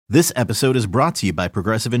This episode is brought to you by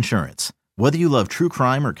Progressive Insurance. Whether you love true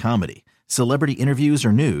crime or comedy, celebrity interviews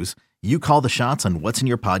or news, you call the shots on what's in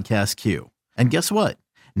your podcast queue. And guess what?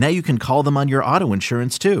 Now you can call them on your auto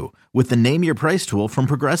insurance too with the Name Your Price tool from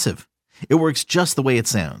Progressive. It works just the way it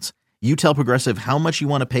sounds. You tell Progressive how much you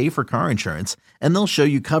want to pay for car insurance, and they'll show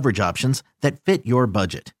you coverage options that fit your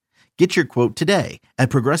budget. Get your quote today at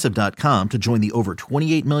Progressive.com to join the over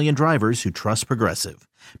 28 million drivers who trust Progressive.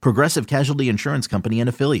 Progressive Casualty Insurance Company and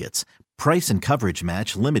Affiliates. Price and coverage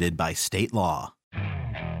match limited by state law.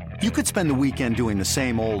 You could spend the weekend doing the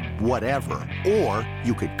same old whatever, or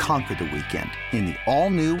you could conquer the weekend in the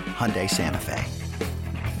all-new Hyundai Santa Fe.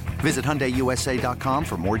 Visit HyundaiUSA.com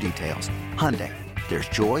for more details. Hyundai, there's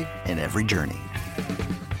joy in every journey.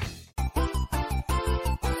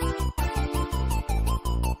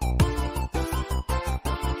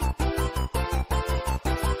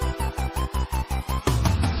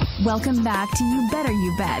 Welcome back to You Better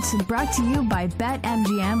You Bet, brought to you by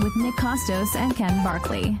BetMGM with Nick Costos and Ken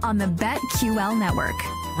Barkley on the BetQL network.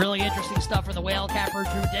 Really interesting stuff from the whale capper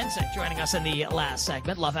Drew Dinsick joining us in the last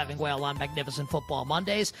segment. Love having Whale on Magnificent Football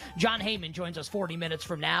Mondays. John Heyman joins us 40 minutes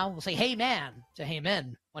from now. We'll say hey man to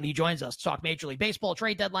Heyman when he joins us to talk Major League Baseball.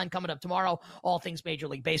 Trade deadline coming up tomorrow. All things Major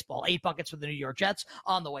League Baseball. 8 buckets for the New York Jets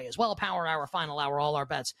on the way as well. Power Hour, final hour, all our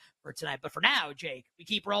bets for tonight. But for now, Jake, we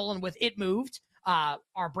keep rolling with ITMoved.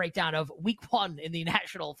 Our breakdown of week 1 in the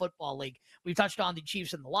National Football League. We've touched on the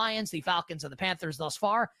Chiefs and the Lions, the Falcons and the Panthers thus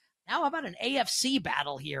far. Now how about an AFC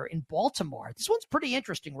battle here in Baltimore? This one's pretty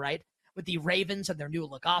interesting, right? With the Ravens and their new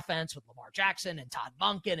look offense with Lamar Jackson and Todd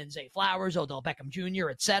Monken and Zay Flowers, Odell Beckham Jr.,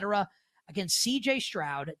 etc. against C.J.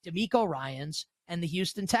 Stroud, DeMeco Ryans, and the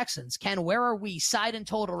Houston Texans. Ken, where are we side and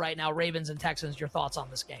total right now, Ravens and Texans? Your thoughts on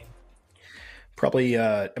this game? Probably,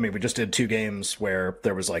 we just did 2 games where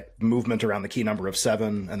there was like movement around the key number of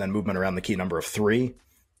 7 and then movement around the key number of 3.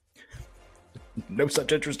 No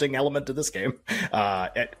such interesting element to this game.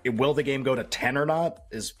 Will the game go to 10 or not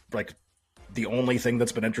is like the only thing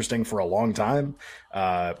that's been interesting for a long time.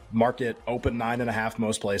 Market open 9.5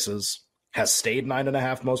 most places, has stayed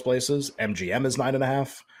 9.5 most places. MGM is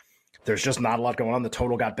 9.5. There's just not a lot going on. The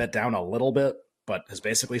total got bet down a little bit, but has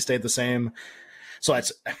basically stayed the same. So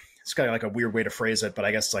it's kind of like a weird way to phrase it, but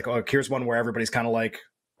I guess it's like, oh, here's one where everybody's kind of like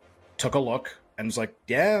took a look and was like,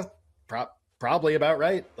 yeah, probably about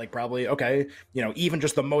right. Like probably, okay. Even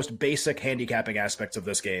just the most basic handicapping aspects of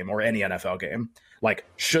this game or any NFL game, like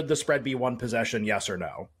should the spread be 1 possession? Yes or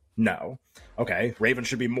no? No. Okay. Ravens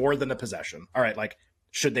should be more than a possession. All right. Like,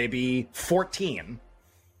 should they be 14?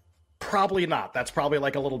 Probably not. That's probably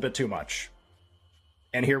like a little bit too much.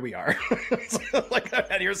 And here we are.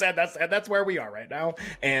 That's where we are right now.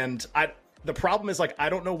 And the problem is, like, I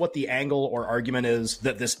don't know what the angle or argument is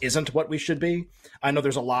that this isn't what we should be. I know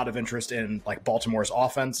there's a lot of interest in like Baltimore's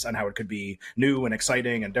offense and how it could be new and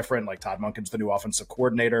exciting and different. Like Todd Monken's the new offensive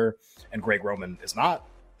coordinator and Greg Roman is not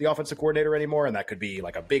the offensive coordinator anymore. And that could be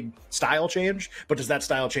like a big style change. But does that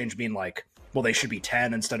style change mean like, well, they should be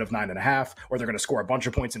 10 instead of 9.5, or they're going to score a bunch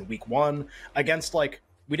of points in week 1 against like,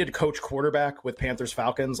 we did coach quarterback with Panthers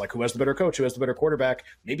Falcons, like who has the better coach, who has the better quarterback?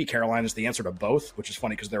 Maybe Carolina is the answer to both, which is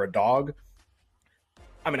funny because they're a dog.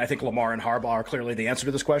 I mean, I think Lamar and Harbaugh are clearly the answer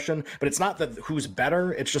to this question, but it's not that who's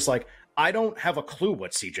better. It's just like, I don't have a clue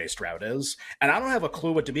what CJ Stroud is, and I don't have a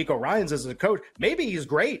clue what DeMeco Ryans is as a coach. Maybe he's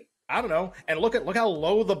great. I don't know. And look how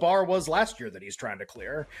low the bar was last year that he's trying to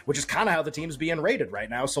clear, which is kind of how the team's being rated right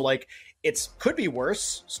now. So like, could be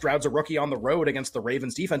worse. Stroud's a rookie on the road against the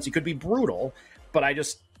Ravens defense. He could be brutal. But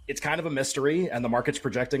it's kind of a mystery, and the market's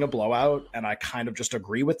projecting a blowout, and I kind of just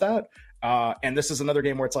agree with that. And this is another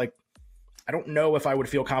game where it's like, I don't know if I would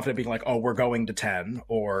feel confident being like, oh, we're going to 10,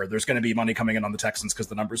 or there's going to be money coming in on the Texans because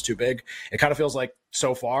the number's too big. It kind of feels like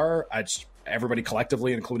so far, everybody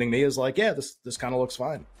collectively, including me, is like, yeah, this kind of looks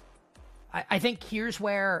fine. I think here's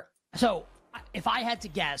where, so if I had to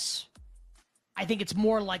guess, I think it's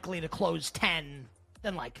more likely to close 10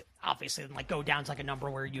 than like, obviously, than like go down to like a number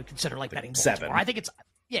where you consider like betting Baltimore. 7. I think it's,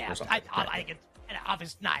 yeah, I think it's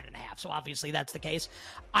obviously 9.5. So obviously that's the case.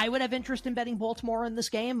 I would have interest in betting Baltimore in this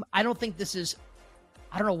game. I don't think this is,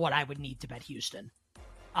 I don't know what I would need to bet Houston.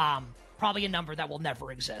 Probably a number that will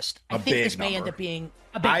never exist. I think this may end up being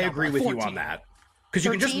a big number. I agree with 14. You on that. Because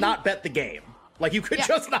you can just not bet the game. Like, you could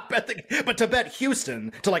just not bet the game. But to bet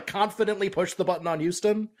Houston, to, like, confidently push the button on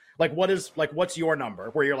Houston, like, what's your number?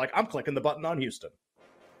 Where you're like, I'm clicking the button on Houston.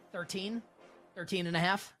 13? 13 and a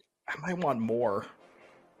half? I might want more.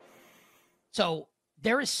 So,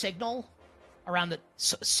 there is signal around the...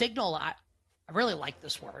 signal, I really like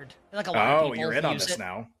this word. Like a lot of people you're in on use this it.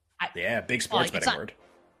 now. Big sports betting word.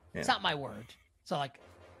 It's not my word. So, like,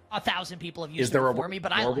 1,000 people have used it before me,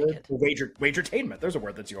 but I like it. Wagertainment. There's a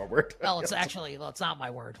word that's your word. Well, it's actually, it's not my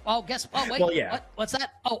word. Oh, wait. Well, yeah. What's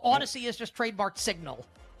that? Oh, Odyssey is just trademarked Signal.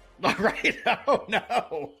 All right. Oh,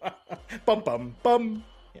 no. Bum, bum, bum.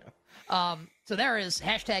 Yeah. So there is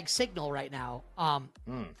hashtag Signal right now.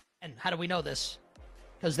 And how do we know this?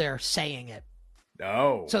 Because they're saying it.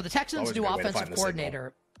 No. So the Texans' new offensive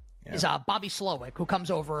coordinator is Bobby Slowick, who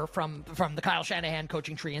comes over from the Kyle Shanahan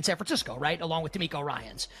coaching tree in San Francisco, right, along with D'Amico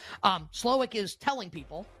Ryans. Slowick is telling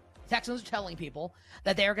people, Texans are telling people,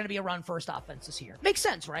 that they are going to be a run-first offense this year. Makes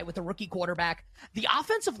sense, right, with the rookie quarterback. The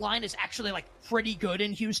offensive line is actually, like, pretty good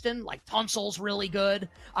in Houston. Like, Tunsil's really good.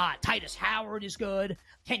 Titus Howard is good.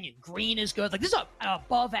 Kenyon Green is good. Like, this is an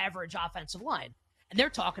above-average offensive line. And they're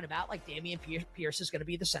talking about, like, Damian Pierce is going to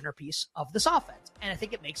be the centerpiece of this offense. And I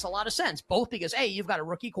think it makes a lot of sense, both because, A, you've got a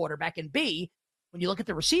rookie quarterback, and B, when you look at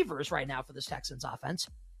the receivers right now for this Texans offense,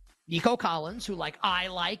 Nico Collins, who, I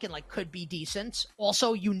like could be decent.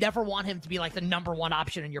 Also, you never want him to be, the number one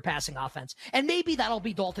option in your passing offense. And maybe that'll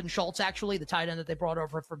be Dalton Schultz, actually, the tight end that they brought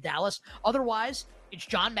over from Dallas. Otherwise, it's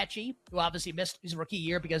John Mechie, who obviously missed his rookie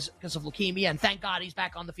year because of leukemia, and thank God he's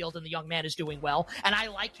back on the field and the young man is doing well. And I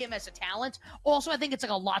like him as a talent. Also, I think it's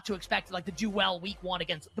a lot to expect to do well week one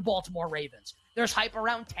against the Baltimore Ravens. There's hype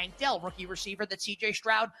around Tank Dell, rookie receiver that C.J.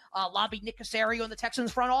 Stroud lobbied Nick Caserio in the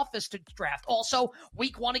Texans front office to draft. Also,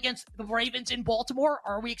 week one against the Ravens in Baltimore,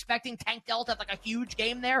 are we expecting Tank Dell to have a huge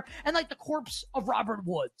game there? And the corpse of Robert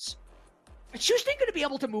Woods. Is Houston going to be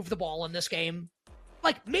able to move the ball in this game?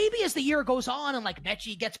 Maybe as the year goes on and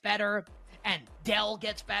Mechie gets better and Dell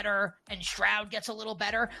gets better and Stroud gets a little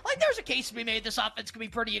better, there's a case to be made this offense can be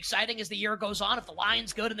pretty exciting as the year goes on if the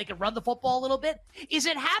line's good and they can run the football a little bit. Is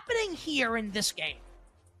it happening here in this game?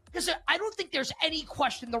 Because I don't think there's any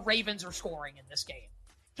question the Ravens are scoring in this game.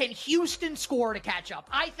 Can Houston score to catch up?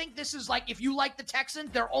 I think this is if you like the Texans,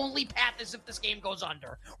 their only path is if this game goes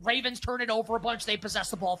under. Ravens turn it over a bunch, they possess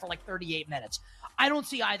the ball for 38 minutes. I don't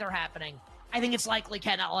see either happening. I think it's likely,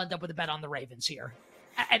 Ken, I'll end up with a bet on the Ravens here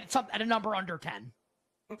at a number under 10.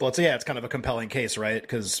 Well, it's kind of a compelling case, right?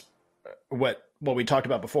 Because what we talked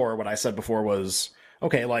about before, what I said before was,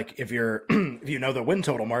 okay, if you're if you know the win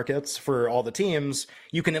total markets for all the teams,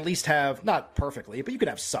 you can at least have, not perfectly, but you can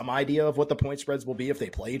have some idea of what the point spreads will be if they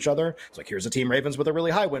play each other. It's here's a team Ravens with a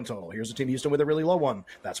really high win total. Here's a team Houston with a really low one.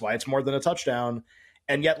 That's why it's more than a touchdown.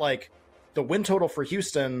 And yet, the win total for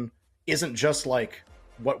Houston isn't just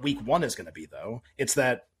what week one is going to be, though. It's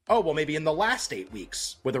that, maybe in the last 8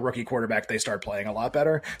 weeks with a rookie quarterback, they start playing a lot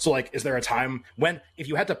better. So, is there a time when, if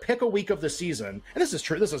you had to pick a week of the season, and this is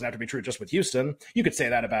true, this doesn't have to be true just with Houston, you could say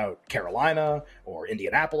that about Carolina or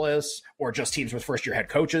Indianapolis or just teams with first-year head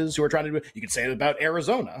coaches who are trying to do it. You could say it about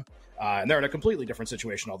Arizona. And they're in a completely different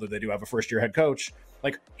situation, although they do have a first-year head coach.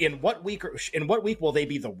 In what week will they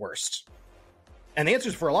be the worst? And the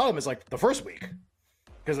answer for a lot of them is, the first week.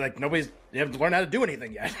 Because you haven't learned how to do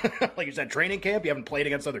anything yet. You said, training camp, you haven't played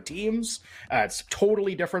against other teams. It's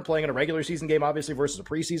totally different playing in a regular season game, obviously, versus a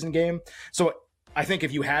preseason game. So I think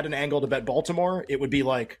if you had an angle to bet Baltimore, it would be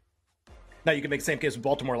now you can make the same case with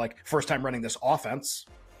Baltimore, first time running this offense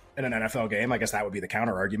in an NFL game. I guess that would be the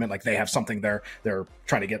counter argument. They have something they're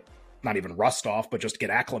trying to get, not even rust off, but just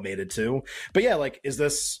get acclimated to. But yeah,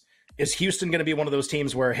 is Houston going to be one of those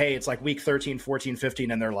teams where, hey, it's week 13, 14,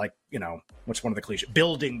 15, and they're what's one of the cliche,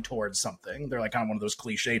 building towards something. They're kind of one of those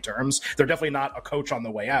cliche terms. They're definitely not a coach on the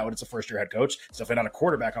way out. It's a first-year head coach. It's definitely not a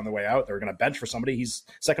quarterback on the way out. They're going to bench for somebody. He's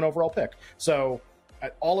second overall pick. So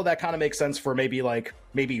all of that kind of makes sense for maybe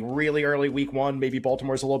really early week one. Maybe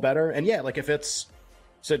Baltimore's a little better. And yeah, if it's,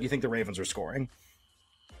 so do you think the Ravens are scoring?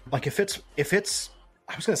 If it's,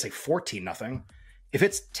 I was going to say 14-0. If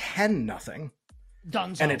it's 10-0,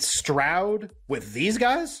 Dunzo. And it's Stroud with these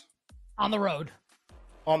guys? On the road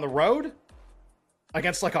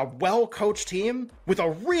against a well-coached team with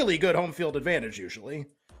a really good home field advantage usually.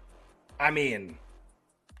 I mean,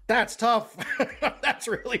 that's tough. That's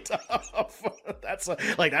really tough. That's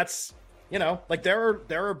there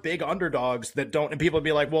are big underdogs that don't, and people would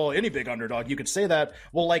be well, any big underdog, you could say that.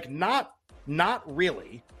 Well, not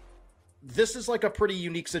really. This is a pretty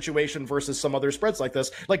unique situation versus some other spreads like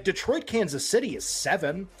this. Detroit, Kansas City is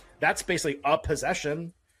 7. That's basically a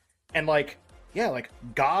possession. And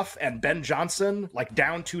Goff and Ben Johnson,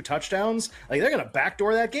 down 2 touchdowns. They're going to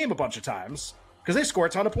backdoor that game a bunch of times because they score a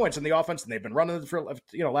ton of points in the offense and they've been running it for,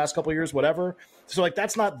 last couple of years, whatever. So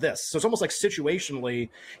that's not this. So it's almost situationally,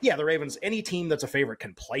 yeah, the Ravens, any team that's a favorite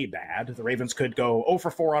can play bad. The Ravens could go 0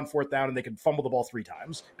 for 4 on 4th down and they could fumble the ball 3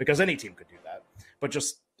 times because any team could do that. But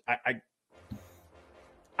just,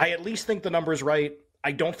 I at least think the number's right.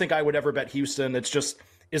 I don't think I would ever bet Houston. It's just,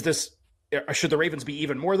 is this should the Ravens be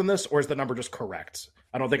even more than this, or is the number just correct?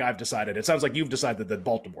 I don't think I've decided. It sounds like you've decided that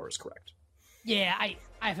Baltimore is correct. Yeah, I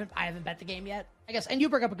haven't bet the game yet, I guess. And you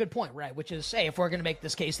bring up a good point, right? Which is, hey, if we're going to make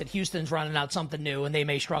this case that Houston's running out something new and they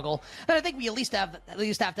may struggle, then I think we at least have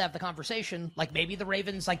to have the conversation. Like maybe the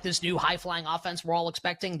Ravens, like this new high flying offense we're all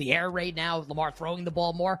expecting, the air raid now, Lamar throwing the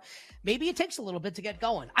ball more. Maybe it takes a little bit to get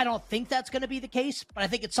going. I don't think that's going to be the case, but I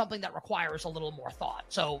think it's something that requires a little more thought.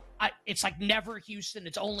 So it's like never Houston.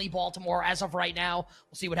 It's only Baltimore as of right now.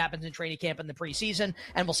 We'll see what happens in training camp in the preseason,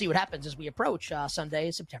 and we'll see what happens as we approach Sunday,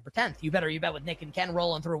 September 10th. You bet with Nick and Ken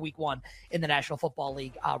rolling through week 1 in the National Football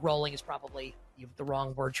League. Rolling is probably the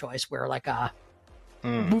wrong word choice. We're like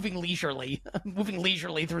moving leisurely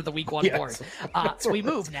through the week 1 board. So we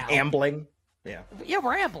move now. Ambling. Yeah,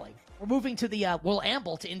 we're ambling. We're moving to we'll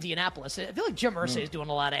amble to Indianapolis. I feel like Jim Irsay is doing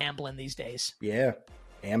a lot of ambling these days. Yeah,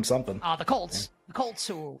 something. The Colts. Yeah. The Colts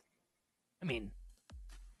who, I mean,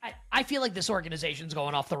 I feel like this organization's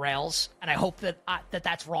going off the rails, and I hope that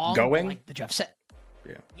that's wrong. Going? Like the Jeff said.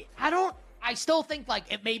 Yeah. I still think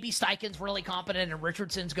like it may be Steichen's really competent and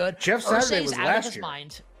Richardson's good. Jeff Saturday was out last of his year.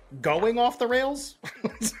 Mind. Going off the rails?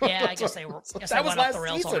 Yeah, I guess they were. That was last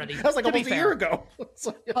season. Already. That was like almost a year ago.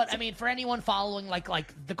 But I mean, for anyone following like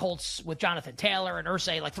the Colts with Jonathan Taylor and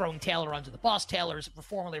Irsay like throwing Taylor under the bus, Taylor's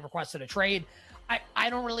formally requested a trade. I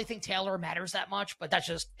don't really think Taylor matters that much, but that's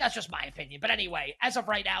just my opinion. But anyway, as of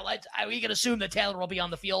right now, we can assume that Taylor will be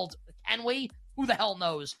on the field. Can we? Who the hell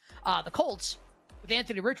knows? The Colts, with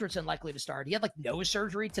Anthony Richardson likely to start. He had like nose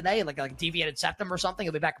surgery today, like deviated septum or something.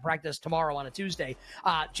 He'll be back in practice tomorrow on a Tuesday.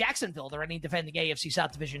 Jacksonville, the reigning defending AFC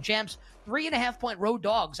South Division champs, 3.5-point road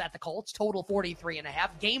dogs at the Colts, total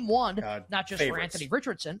 43.5. Game 1, not just favorites. for Anthony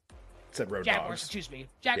Richardson. Said road Jaguars, dogs. excuse me.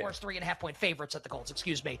 Jaguars 3.5-point favorites at the Colts,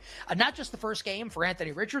 excuse me. Not just the first game for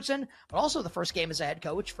Anthony Richardson, but also the first game as a head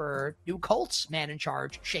coach for new Colts man in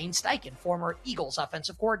charge, Shane Steichen, former Eagles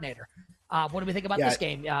offensive coordinator. What do we think about this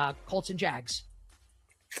game? Colts and Jags.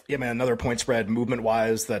 Yeah, man, another point spread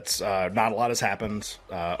movement-wise that's not a lot has happened.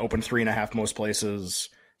 Open 3.5 most places,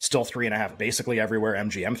 still 3.5 basically everywhere.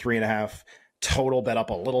 MGM 3.5. Total bet up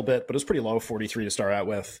a little bit, but it was pretty low, 43 to start out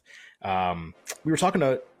with. We were talking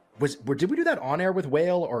to... did we do that on air with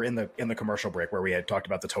Whale or in the commercial break where we had talked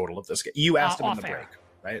about the total of this game? You asked him in the break,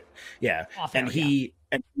 right? Yeah. Off-air, and he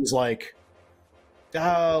was like,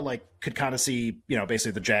 could kind of see,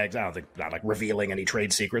 basically the Jags, I don't think, not like revealing any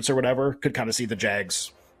trade secrets or whatever, could kind of see the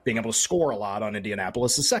Jags being able to score a lot on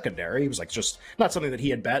Indianapolis' secondary. He was like, just not something that he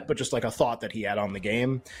had bet, but just like a thought that he had on the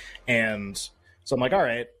game. And so I'm like, all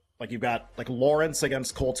right, like you've got like Lawrence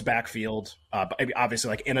against Colts backfield, obviously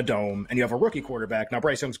like in a dome, and you have a rookie quarterback. Now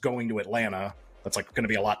Bryce Young's going to Atlanta. That's like going to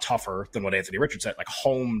be a lot tougher than what Anthony Richardson said, like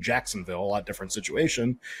home Jacksonville, a lot different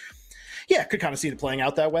situation. Yeah, could kind of see it playing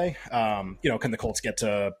out that way. Can the Colts get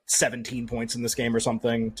to 17 points in this game or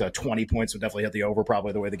something? To 20 points would definitely hit the over,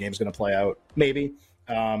 probably the way the game's going to play out. Maybe.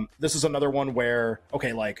 This is another one where,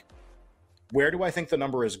 okay, like, where do I think the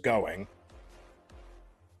number is going?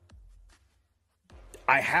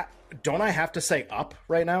 Don't I have to say up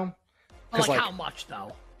right now? Like how much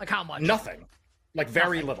though? Like how much? Nothing. Like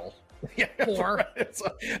very Nothing. Little. Yeah, 4.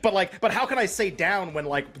 But how can I say down when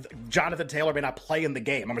like Jonathan Taylor may not play in the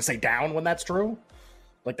game? I'm gonna say down when that's true.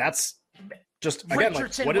 Like that's just again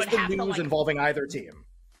like what is the news involving either team?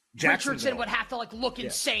 Richardson would have to like look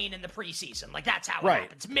insane in the preseason. Like that's how it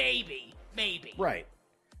happens. Maybe. Right.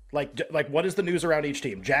 Like what is the news around each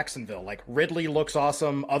team? Jacksonville, like Ridley looks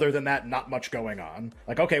awesome. Other than that, not much going on.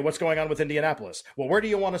 Like, okay, what's going on with Indianapolis? Well, where do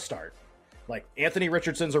you want to start? Like Anthony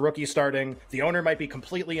Richardson's a rookie starting. The owner might be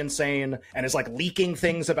completely insane and is like leaking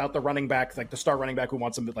things about the running back, like the star running back who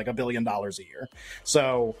wants him like $1 billion a year.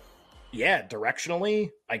 So yeah,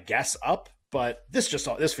 directionally, I guess up, but this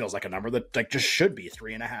feels like a number that like just should be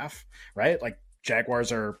 3.5, right? Like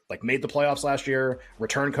Jaguars are like made the playoffs last year,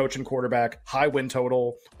 return coach and quarterback, high win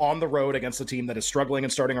total on the road against a team that is struggling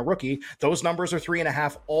and starting a rookie. Those numbers are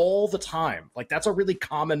 3.5 all the time. Like that's a really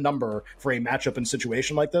common number for a matchup and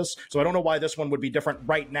situation like this. So I don't know why this one would be different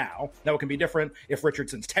right now. Now it can be different if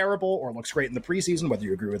Richardson's terrible or looks great in the preseason, whether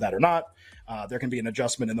you agree with that or not. There can be an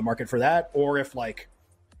adjustment in the market for that. Or if like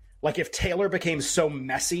if Taylor became so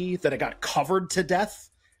messy that it got covered to death,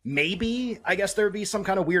 maybe, I guess there'd be some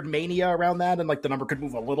kind of weird mania around that and like the number could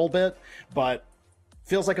move a little bit, but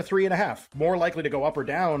feels like a 3.5. More likely to go up or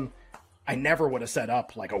down. I never would have set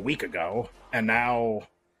up like a week ago. And now,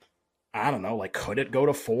 I don't know, like could it go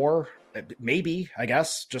to 4? Maybe, I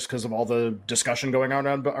guess, just because of all the discussion going on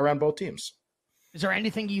around both teams. Is there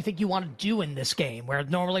anything you think you want to do in this game where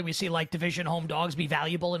normally we see like division home dogs be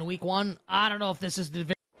valuable in week 1? I don't know if this is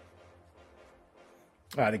the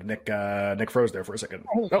I think Nick froze there for a second.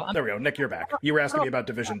 Oh, there we go. Nick, you're back. You were asking me about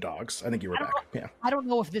division dogs. I think you were back. Yeah. I don't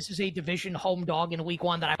know if this is a division home dog in week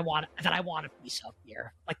 1 that I want a piece of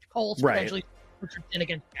here. Like the Colts Right. potentially in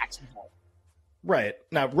against Jacksonville. Right.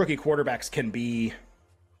 Now, rookie quarterbacks can be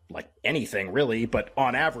like anything really, but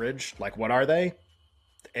on average, like what are they?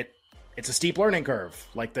 It's a steep learning curve.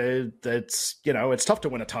 Like it's tough to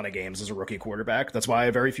win a ton of games as a rookie quarterback. That's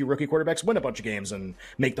why very few rookie quarterbacks win a bunch of games and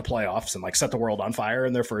make the playoffs and like set the world on fire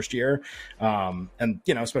in their first year. And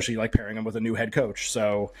especially like pairing them with a new head coach.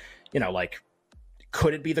 So, like,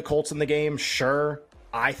 could it be the Colts in the game? Sure.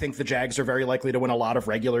 I think the Jags are very likely to win a lot of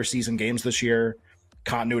regular season games this year.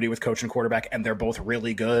 Continuity with coach and quarterback, and they're both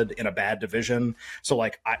really good in a bad division. So,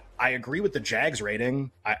 like, I agree with the Jags rating.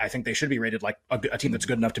 I think they should be rated like a team that's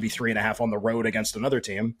good enough to be 3.5 on the road against another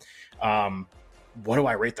team. What do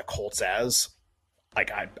I rate the Colts as? Like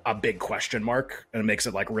a big question mark, and it makes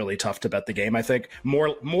it like really tough to bet the game. I think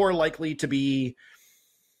more likely to be.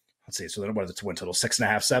 Let's see. So then what is it to win total?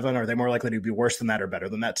 6.5, 7? Are they more likely to be worse than that or better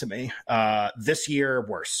than that to me? This year,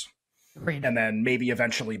 worse. Agreed. And then maybe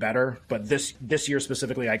eventually better. But this year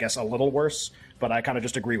specifically, I guess a little worse. But I kind of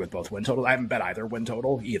just agree with both win total. I haven't bet either win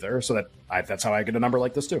total either. So that's how I get a number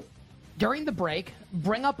like this too. During the break,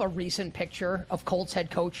 bring up a recent picture of Colts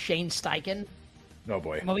head coach Shane Steichen. Oh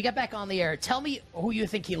boy. When we get back on the air, tell me who you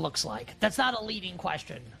think he looks like. That's not a leading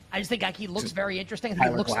question. I just think like he looks very interesting. He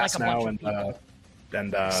looks like a bunch of people.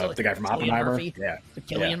 And the guy from Oppenheimer.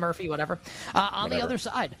 Cillian Murphy, whatever. On the other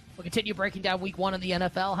side, we'll continue breaking down week 1 in the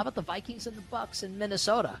NFL. How about the Vikings and the Bucks in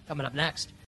Minnesota coming up next?